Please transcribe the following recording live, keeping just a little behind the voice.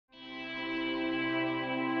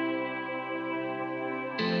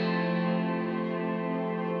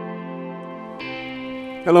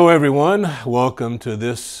Hello everyone, welcome to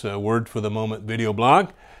this Word for the Moment video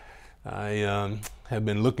blog. I have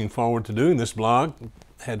been looking forward to doing this blog.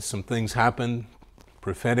 Had some things happen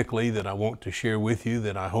prophetically that I want to share with you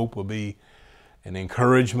that I hope will be an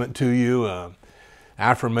encouragement to you,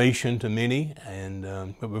 affirmation to many.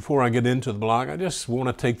 But before I get into the blog, I just want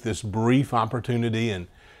to take this brief opportunity and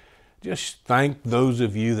just thank those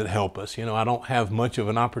of you that help us. You know, I don't have much of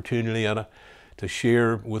an opportunity to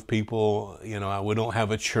share with people. You know, we don't have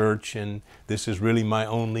a church, and this is really my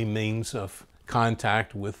only means of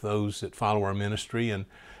contact with those that follow our ministry. And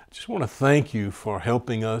I just want to thank you for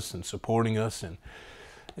helping us and supporting us,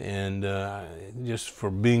 and just for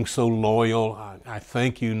being so loyal. I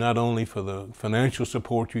thank you not only for the financial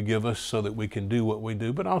support you give us so that we can do what we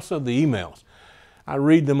do, but also the emails. I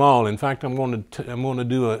read them all. In fact, I'm going to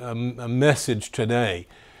do a message today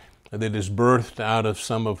that is birthed out of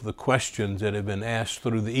some of the questions that have been asked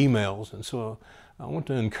through the emails. And so I want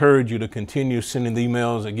to encourage you to continue sending the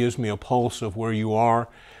emails. It gives me a pulse of where you are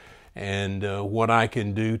and what I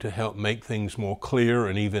can do to help make things more clear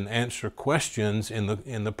and even answer questions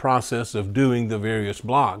in the process of doing the various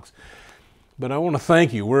blogs. But I want to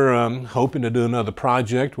thank you. We're hoping to do another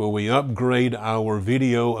project where we upgrade our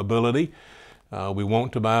video ability. We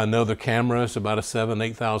want to buy another camera. It's about a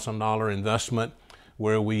 $8,000 investment,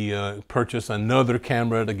 where we purchase another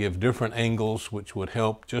camera to give different angles, which would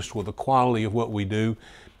help just with the quality of what we do,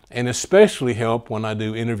 and especially help when I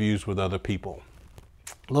do interviews with other people.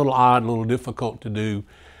 A little odd, a little difficult to do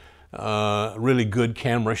really good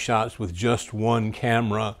camera shots with just one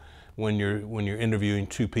camera when you're interviewing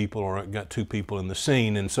two people or got two people in the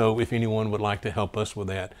scene. And so if anyone would like to help us with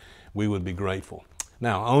that, we would be grateful.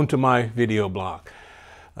 Now, on to my video blog.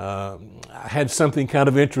 I had something kind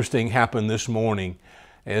of interesting happen this morning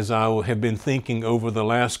as I have been thinking over the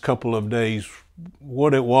last couple of days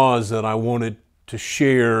what it was that I wanted to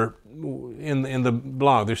share in the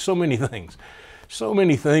blog. There's so many things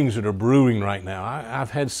that are brewing right now.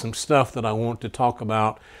 I've had some stuff that I want to talk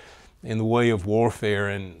about in the way of warfare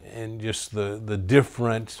and just the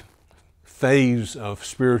different phase of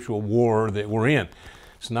spiritual war that we're in.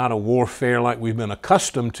 It's not a warfare like we've been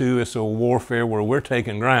accustomed to. It's a warfare where we're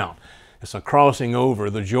taking ground. It's a crossing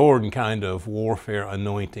over the Jordan kind of warfare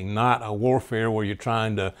anointing, not a warfare where you're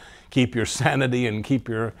trying to keep your sanity and keep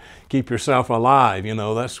yourself alive. You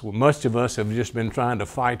know, that's what most of us have just been trying to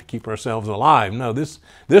fight to keep ourselves alive. No,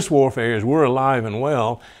 this warfare is we're alive and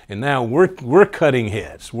well, and now we're cutting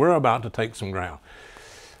heads. We're about to take some ground.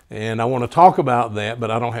 And I want to talk about that,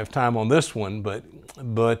 but I don't have time on this one. But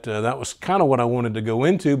that was kind of what I wanted to go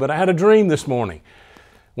into. But I had a dream this morning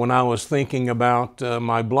when I was thinking about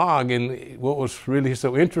my blog, and what was really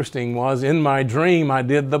so interesting was in my dream I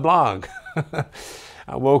did the blog.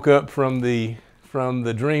 I woke up from the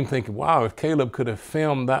dream thinking, wow, if Caleb could have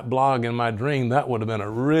filmed that blog in my dream, that would have been a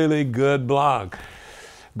really good blog.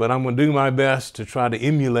 But I'm going to do my best to try to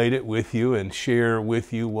emulate it with you and share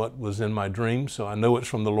with you what was in my dream, so I know it's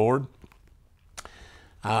from the Lord.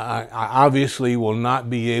 I obviously will not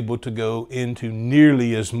be able to go into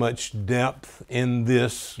nearly as much depth in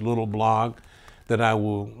this little blog that I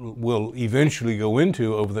will eventually go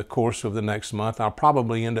into over the course of the next month. I'll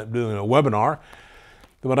probably end up doing a webinar.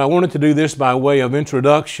 But I wanted to do this by way of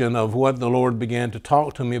introduction of what the Lord began to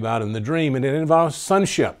talk to me about in the dream, and it involves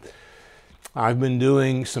sonship. I've been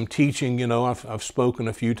doing some teaching, you know, I've spoken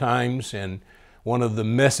a few times, and one of the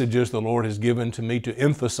messages the Lord has given to me to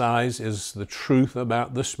emphasize is the truth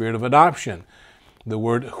about the spirit of adoption. The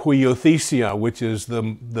word huiothesia, which is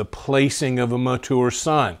the placing of a mature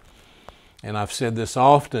son. And I've said this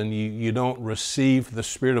often, you don't receive the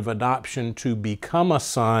spirit of adoption to become a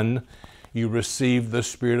son. You receive the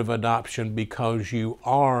spirit of adoption because you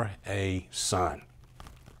are a son.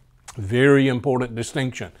 Very important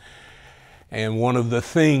distinction. And one of the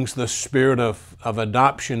things the spirit of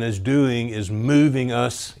adoption is doing is moving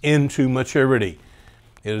us into maturity.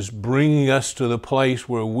 It is bringing us to the place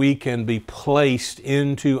where we can be placed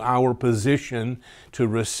into our position to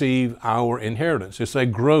receive our inheritance. It's a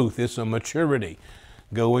growth, it's a maturity,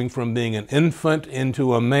 going from being an infant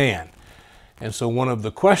into a man. And so one of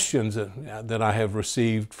the questions that I have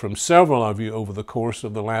received from several of you over the course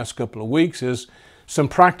of the last couple of weeks is some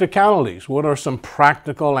practicalities. What are some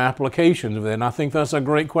practical applications of that? And I think that's a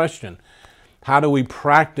great question. How do we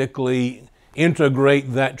practically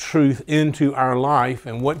integrate that truth into our life,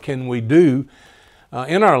 and what can we do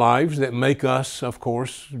in our lives that make us, of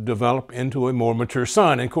course, develop into a more mature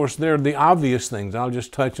son? And of course, they're the obvious things. I'll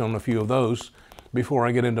just touch on a few of those before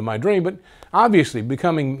I get into my dream. But obviously,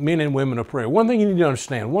 becoming men and women of prayer. One thing you need to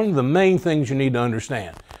understand, one of the main things you need to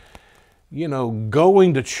understand, you know,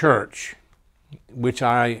 going to church which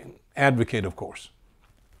I advocate, of course.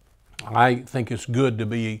 I think it's good to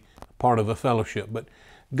be part of a fellowship, but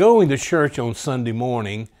going to church on Sunday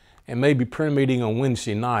morning and maybe prayer meeting on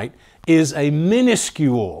Wednesday night is a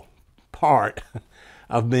minuscule part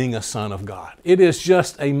of being a son of God. It is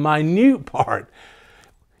just a minute part.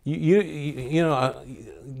 A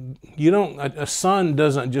son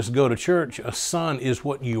doesn't just go to church. A son is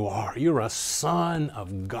what you are. You're a son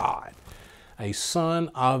of God, a son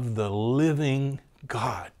of the living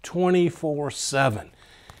God, 24/7.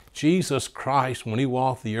 Jesus Christ, when he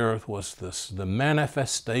walked the earth, was the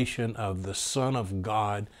manifestation of the Son of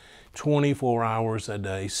God, 24 hours a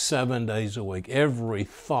day, 7 days a week. Every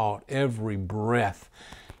thought, every breath,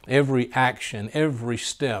 every action, every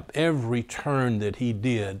step, every turn that he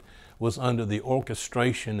did was under the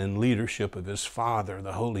orchestration and leadership of his Father,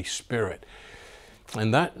 the Holy Spirit.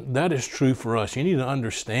 And that is true for us. You need to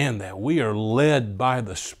understand that. We are led by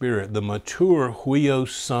the Spirit. The mature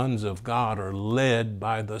huios sons of God are led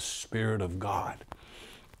by the Spirit of God.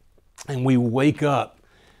 And we wake up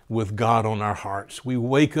with God on our hearts. We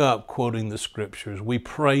wake up quoting the Scriptures. We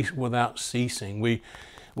pray without ceasing.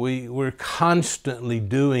 We're constantly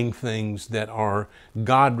doing things that are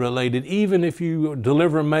God-related. Even if you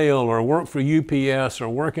deliver mail or work for UPS or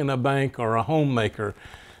work in a bank or a homemaker,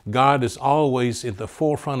 God is always at the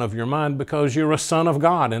forefront of your mind because you're a son of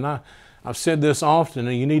God. And I've said this often,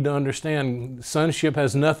 and you need to understand sonship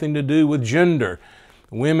has nothing to do with gender.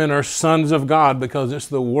 Women are sons of God because it's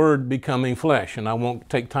the Word becoming flesh, and I won't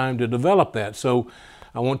take time to develop that. So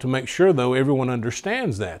I want to make sure, though, everyone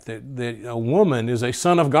understands that a woman is a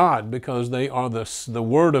son of God because they are the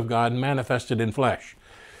Word of God manifested in flesh.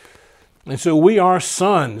 And so we are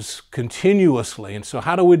sons continuously. And so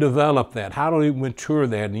how do we develop that? How do we mature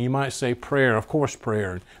that? And you might say prayer, of course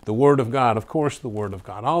prayer. The Word of God, of course the Word of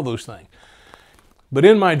God, all those things. But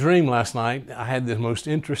in my dream last night, I had the most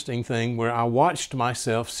interesting thing where I watched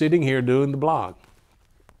myself sitting here doing the blog.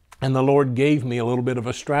 And the Lord gave me a little bit of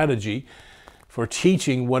a strategy for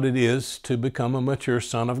teaching what it is to become a mature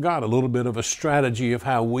son of God, a little bit of a strategy of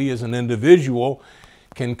how we as an individual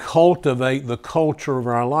can cultivate the culture of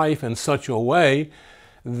our life in such a way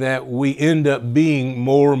that we end up being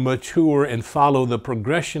more mature and follow the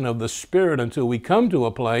progression of the Spirit until we come to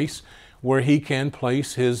a place where He can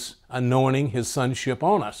place His anointing, His sonship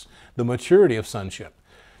on us, the maturity of sonship.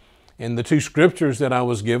 In the two scriptures that I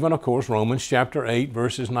was given, of course, Romans chapter 8,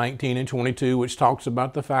 verses 19 and 22, which talks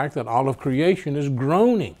about the fact that all of creation is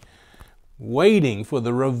groaning, waiting for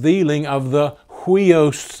the revealing of the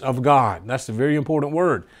huios of God. That's a very important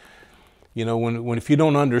word. You know, if you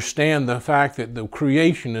don't understand the fact that the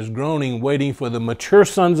creation is groaning, waiting for the mature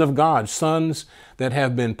sons of God, sons that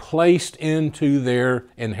have been placed into their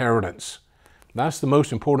inheritance. That's the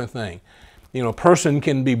most important thing. You know, a person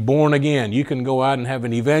can be born again. You can go out and have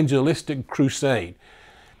an evangelistic crusade,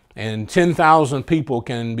 and 10,000 people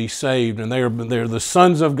can be saved, and they're the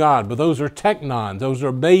sons of God. But those are teknons. Those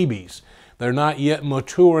are babies. They're not yet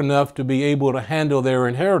mature enough to be able to handle their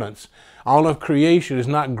inheritance. All of creation is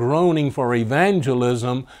not groaning for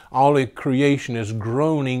evangelism. All of creation is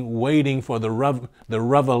groaning, waiting for the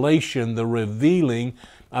revelation, the revealing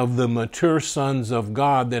of the mature sons of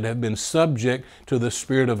God that have been subject to the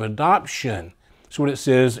spirit of adoption. That's what it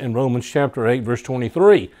says in Romans chapter 8, verse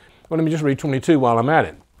 23. Well, let me just read 22 while I'm at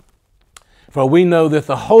it. For we know that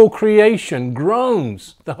the whole creation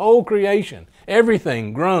groans. The whole creation,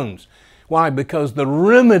 everything groans. Why? Because the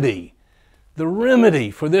remedy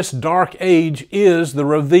for this dark age is the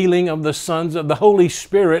revealing of the sons of the Holy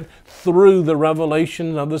Spirit through the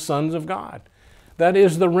revelation of the sons of God. That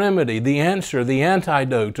is the remedy, the answer, the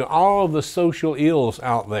antidote to all the social ills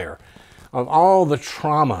out there, of all the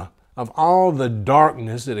trauma, of all the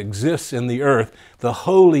darkness that exists in the earth. The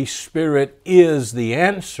Holy Spirit is the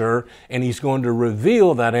answer, and He's going to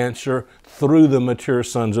reveal that answer through the mature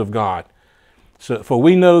sons of God. So, for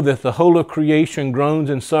we know that the whole of creation groans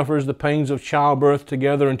and suffers the pains of childbirth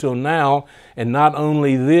together until now, and not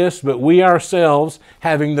only this, but we ourselves,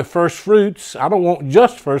 having the first fruits, I don't want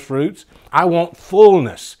just first fruits, I want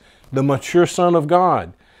fullness, the mature Son of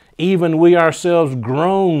God. Even we ourselves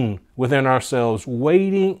groan within ourselves,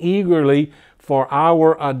 waiting eagerly for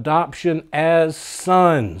our adoption as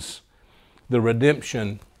sons, the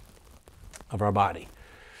redemption of our body.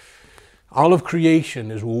 All of creation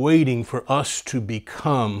is waiting for us to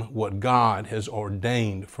become what God has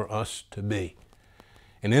ordained for us to be.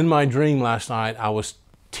 And in my dream last night, I was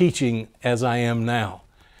teaching as I am now.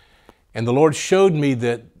 And the Lord showed me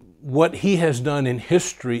that what He has done in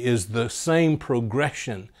history is the same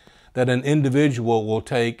progression that an individual will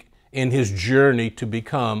take in his journey to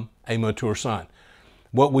become a mature son.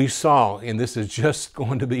 What we saw, and this is just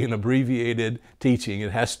going to be an abbreviated teaching,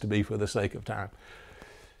 it has to be for the sake of time.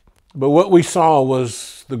 But what we saw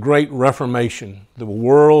was the Great Reformation, the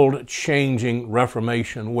world-changing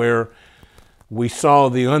Reformation, where we saw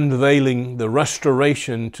the unveiling, the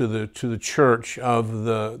restoration to the church of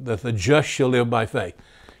that the just shall live by faith.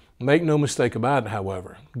 Make no mistake about it,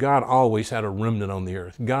 however, God always had a remnant on the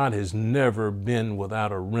earth. God has never been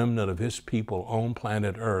without a remnant of His people on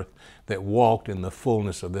planet Earth that walked in the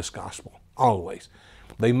fullness of this gospel, always.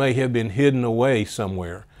 They may have been hidden away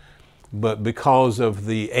somewhere, but because of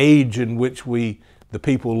the age in which the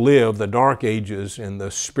people live, the dark ages, and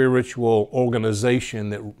the spiritual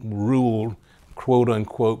organization that ruled, quote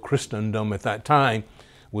unquote, Christendom at that time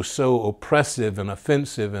was so oppressive and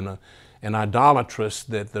offensive and idolatrous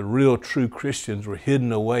that the real true Christians were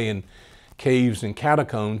hidden away in caves and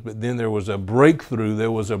catacombs. But then there was a breakthrough.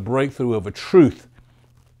 There was a breakthrough of a truth.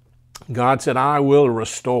 God said, I will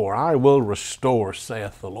restore,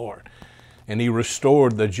 saith the Lord. And He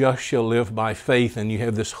restored the just shall live by faith. And you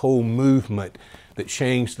have this whole movement that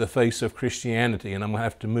changed the face of Christianity. And I'm going to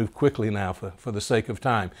have to move quickly now for the sake of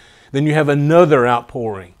time. Then you have another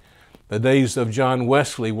outpouring. The days of John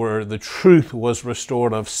Wesley, where the truth was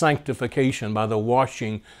restored of sanctification by the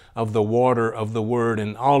washing of the water of the Word,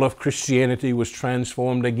 and all of Christianity was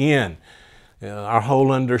transformed again. Our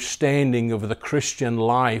whole understanding of the Christian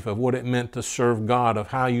life, of what it meant to serve God, of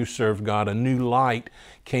how you serve God, a new light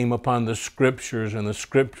came upon the Scriptures, and the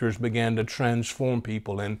Scriptures began to transform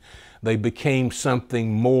people, and they became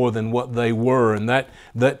something more than what they were. And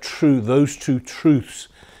those two truths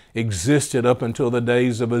existed up until the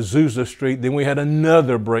days of Azusa Street. Then we had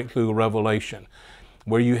another breakthrough revelation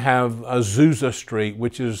where you have Azusa Street,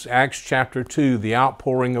 which is Acts chapter 2, the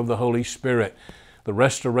outpouring of the Holy Spirit, the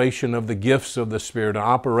restoration of the gifts of the Spirit,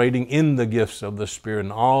 operating in the gifts of the Spirit,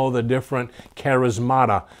 and all the different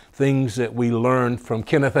charismata, things that we learned from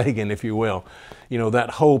Kenneth Hagin, if you will. You know, that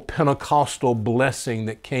whole Pentecostal blessing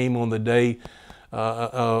that came on the day,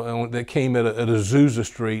 that came at Azusa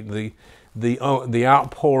Street, the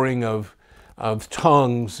outpouring of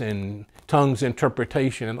tongues and tongues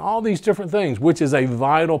interpretation and all these different things, which is a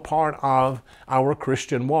vital part of our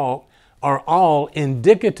Christian walk, are all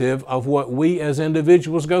indicative of what we as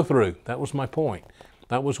individuals go through. That was my point.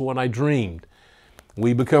 That was what I dreamed.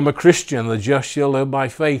 We become a Christian, the just shall live by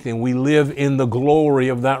faith, and we live in the glory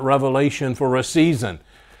of that revelation for a season.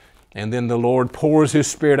 And then the Lord pours His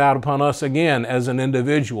Spirit out upon us again as an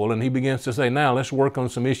individual, and He begins to say, now let's work on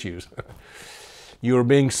some issues. You are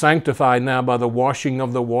being sanctified now by the washing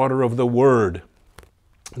of the water of the Word.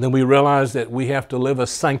 And then we realize that we have to live a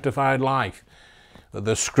sanctified life.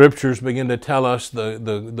 The Scriptures begin to tell us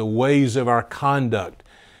the ways of our conduct.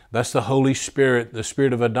 That's the Holy Spirit, the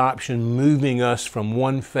Spirit of adoption, moving us from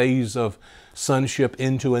one phase of sonship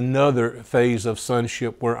into another phase of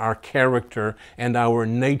sonship, where our character and our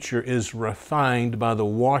nature is refined by the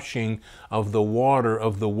washing of the water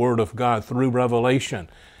of the Word of God through revelation.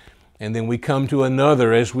 And then we come to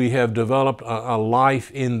another, as we have developed a life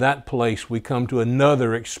in that place, we come to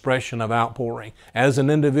another expression of outpouring as an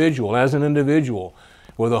individual,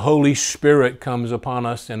 where the Holy Spirit comes upon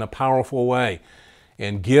us in a powerful way.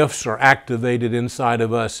 And gifts are activated inside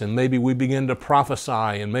of us, and maybe we begin to prophesy,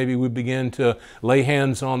 and maybe we begin to lay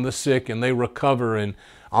hands on the sick and they recover, and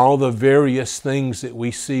all the various things that we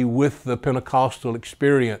see with the Pentecostal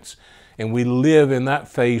experience. And we live in that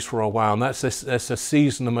phase for a while, and that's a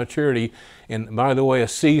season of maturity, and by the way, a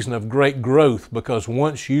season of great growth, because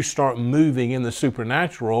once you start moving in the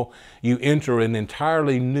supernatural, you enter an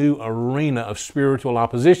entirely new arena of spiritual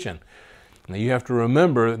opposition. Now you have to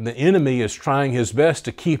remember, the enemy is trying his best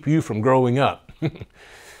to keep you from growing up.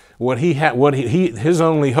 His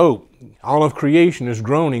only hope, all of creation is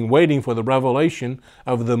groaning, waiting for the revelation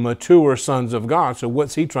of the mature sons of God. So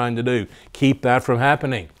what's he trying to do? Keep that from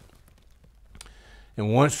happening.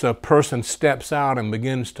 And once a person steps out and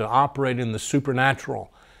begins to operate in the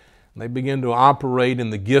supernatural, they begin to operate in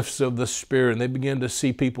the gifts of the Spirit, and they begin to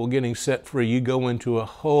see people getting set free, you go into a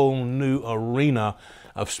whole new arena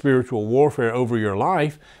of spiritual warfare over your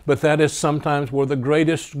life. But that is sometimes where the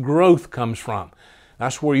greatest growth comes from.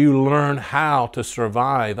 That's where you learn how to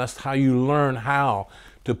survive. That's how you learn how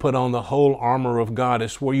to put on the whole armor of God.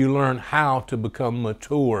 It's where you learn how to become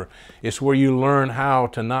mature. It's where you learn how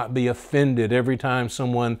to not be offended every time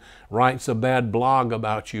someone writes a bad blog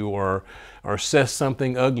about you, or says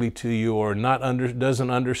something ugly to you, or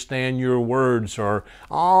doesn't understand your words, or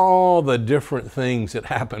all the different things that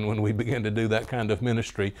happen when we begin to do that kind of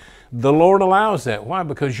ministry. The Lord allows that. Why?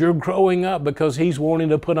 Because you're growing up, because He's wanting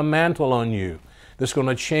to put a mantle on you that's going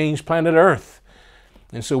to change planet Earth.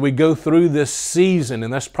 And so we go through this season,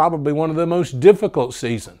 and that's probably one of the most difficult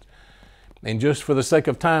seasons. And just for the sake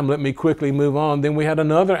of time, let me quickly move on. Then we had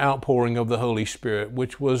another outpouring of the Holy Spirit,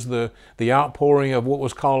 which was the outpouring of what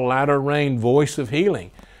was called latter rain, voice of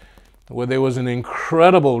healing, where there was an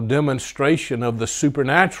incredible demonstration of the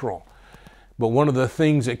supernatural. But one of the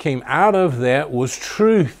things that came out of that was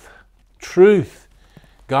truth. Truth.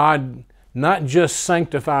 God not just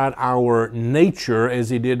sanctified our nature as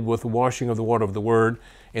He did with the washing of the water of the Word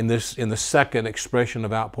in the second expression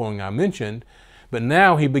of outpouring I mentioned, but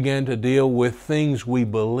now He began to deal with things we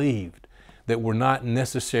believed that were not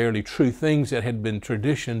necessarily true, things that had been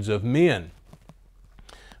traditions of men,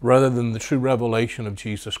 rather than the true revelation of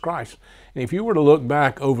Jesus Christ. And if you were to look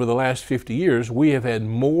back over the last 50 years, we have had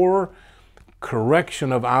more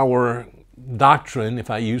correction of our doctrine, if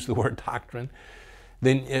I use the word doctrine,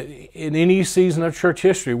 than in any season of church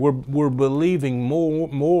history. We're believing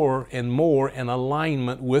more and more in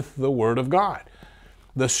alignment with the Word of God.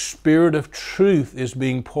 The Spirit of truth is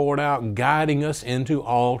being poured out, guiding us into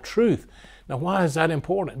all truth. Now, why is that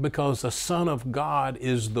important? Because the Son of God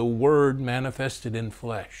is the Word manifested in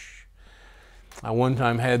flesh. I one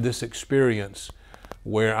time had this experience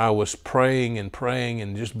where I was praying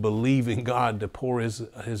and just believing God to pour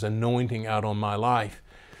His anointing out on my life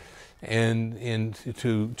and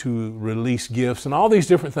to release gifts and all these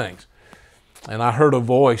different things. And I heard a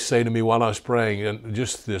voice say to me while I was praying, and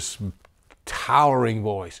just this towering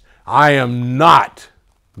voice, "I am not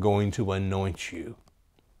going to anoint you."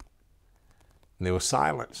 And there was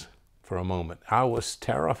silence for a moment. I was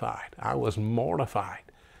terrified. I was mortified.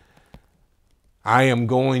 "I am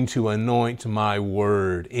going to anoint my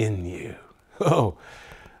word in you." Oh,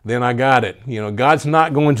 then I got it. God's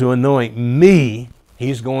not going to anoint me.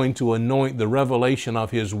 He's going to anoint the revelation of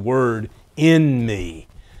His word in me.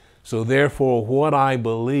 So therefore, what I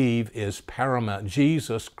believe is paramount.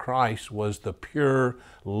 Jesus Christ was the pure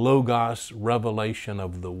Logos revelation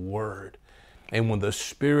of the Word. And when the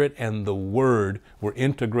Spirit and the Word were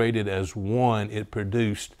integrated as one, it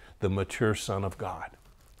produced the mature Son of God.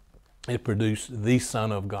 It produced the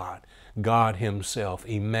Son of God, God Himself,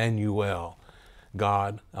 Emmanuel,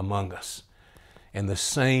 God among us. And the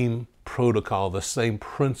same protocol, the same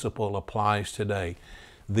principle applies today.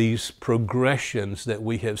 These progressions that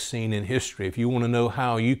we have seen in history. If you want to know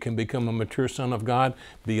how you can become a mature son of God,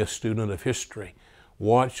 be a student of history.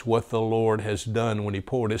 Watch what the Lord has done when He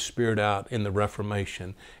poured His Spirit out in the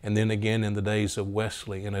Reformation, and then again in the days of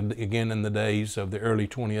Wesley, and again in the days of the early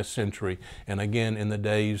 20th century, and again in the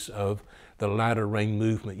days of the latter rain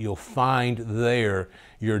movement. You'll find there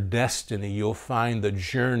your destiny. You'll find the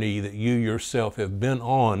journey that you yourself have been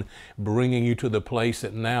on, bringing you to the place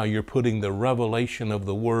that now you're putting the revelation of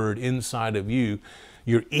the Word inside of you.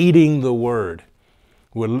 You're eating the Word.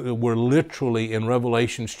 We're literally in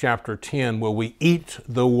Revelation chapter 10 where we eat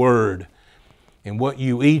the Word. And what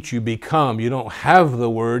you eat, you become. You don't have the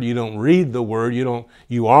Word. You don't read the Word.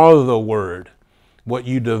 You are the Word. What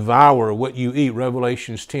you devour, what you eat,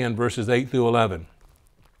 Revelation 10 verses 8 through 11.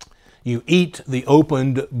 You eat the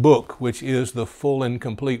opened book, which is the full and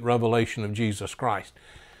complete revelation of Jesus Christ.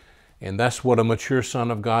 And that's what a mature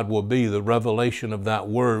son of God will be, the revelation of that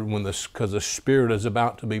Word, because the Spirit is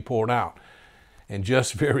about to be poured out. And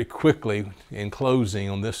just very quickly, in closing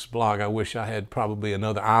on this blog, I wish I had probably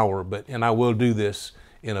another hour, and I will do this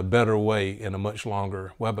in a better way in a much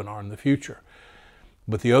longer webinar in the future.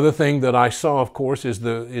 But the other thing that I saw, of course, is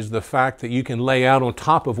the fact that you can lay out on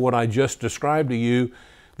top of what I just described to you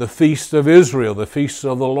the feasts of Israel, the feasts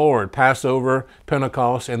of the Lord, Passover,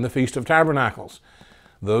 Pentecost, and the Feast of Tabernacles.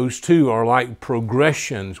 Those two are like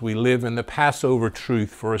progressions. We live in the Passover truth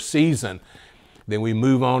for a season. Then we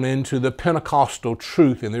move on into the Pentecostal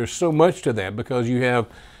truth, and there's so much to that because you have,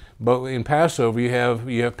 but in Passover you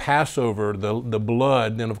have Passover, the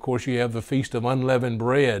blood. Then of course you have the Feast of Unleavened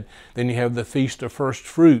Bread. Then you have the Feast of First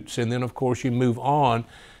Fruits, and then of course you move on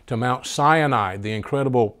to Mount Sinai, the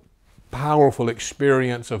incredible, powerful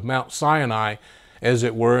experience of Mount Sinai, as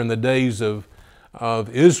it were, in the days of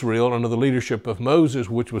Israel under the leadership of Moses,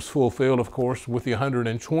 which was fulfilled, of course, with the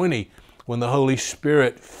 120 when the Holy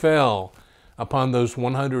Spirit fell upon those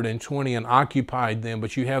 120 and occupied them.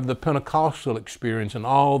 But you have the Pentecostal experience and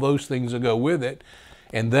all those things that go with it.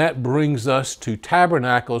 And that brings us to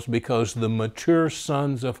tabernacles, because the mature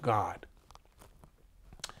sons of God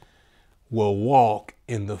will walk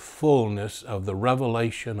in the fullness of the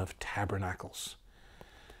revelation of tabernacles.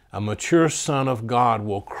 A mature son of God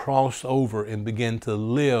will cross over and begin to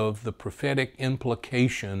live the prophetic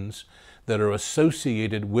implications that are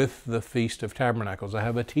associated with the Feast of Tabernacles. I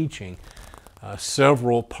have a teaching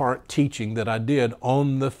several part teaching that I did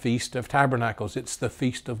on the Feast of Tabernacles. It's the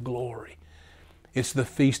Feast of Glory. It's the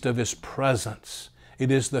Feast of His presence.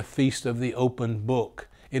 It is the Feast of the open book.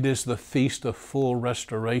 It is the Feast of full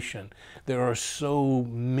restoration. There are so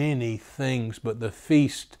many things, but the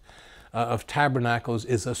Feast of Tabernacles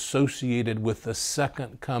is associated with the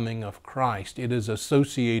second coming of Christ. It is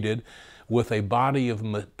associated with a body of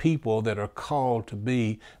people that are called to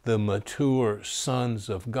be the mature sons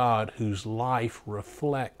of God, whose life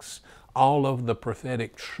reflects all of the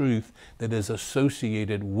prophetic truth that is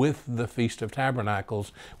associated with the Feast of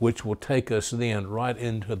Tabernacles, which will take us then right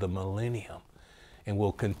into the millennium. And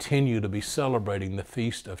we'll continue to be celebrating the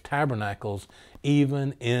Feast of Tabernacles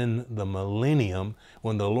even in the millennium,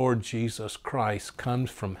 when the Lord Jesus Christ comes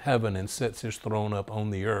from heaven and sets His throne up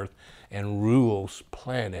on the earth and rules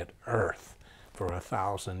planet Earth for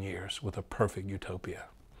 1,000 years with a perfect utopia.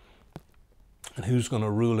 And who's going to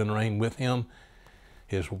rule and reign with Him?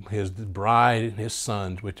 His bride and His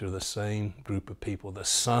sons, which are the same group of people. The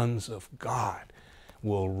sons of God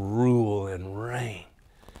will rule and reign.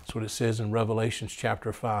 That's what it says in Revelation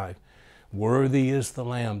chapter 5. Worthy is the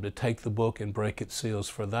Lamb to take the book and break its seals,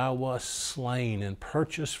 for thou wast slain and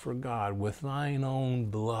purchased for God with thine own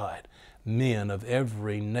blood men of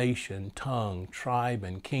every nation, tongue, tribe,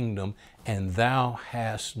 and kingdom, and thou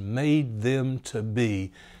hast made them to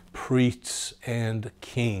be priests and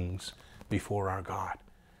kings before our God.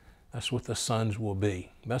 That's what the sons will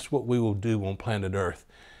be. That's what we will do on planet Earth.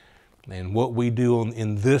 And what we do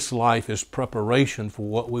in this life is preparation for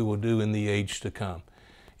what we will do in the age to come.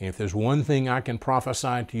 And if there's one thing I can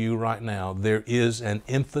prophesy to you right now, there is an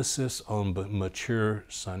emphasis on mature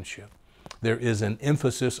sonship. There is an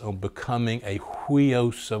emphasis on becoming a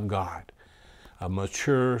huios of God, a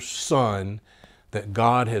mature son that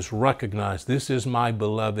God has recognized. This is my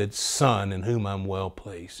beloved Son in whom I'm well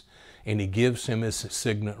pleased. And He gives Him His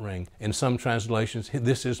signet ring. In some translations,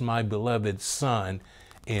 this is my beloved Son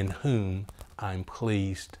in whom I'm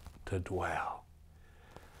pleased to dwell.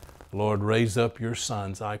 Lord, raise up your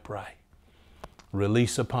sons, I pray.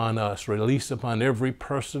 Release upon us, release upon every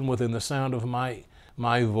person within the sound of my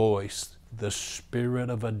voice, the spirit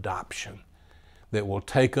of adoption that will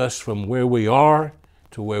take us from where we are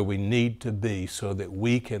to where we need to be, so that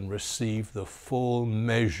we can receive the full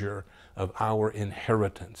measure of our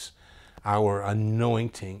inheritance, our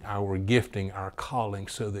anointing, our gifting, our calling,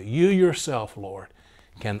 so that you yourself, Lord,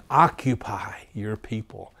 can occupy your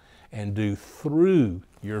people and do through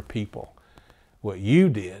your people what you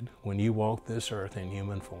did when you walked this earth in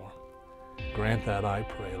human form. Grant that, I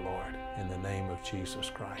pray, Lord, in the name of Jesus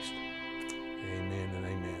Christ. Amen and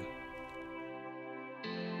amen.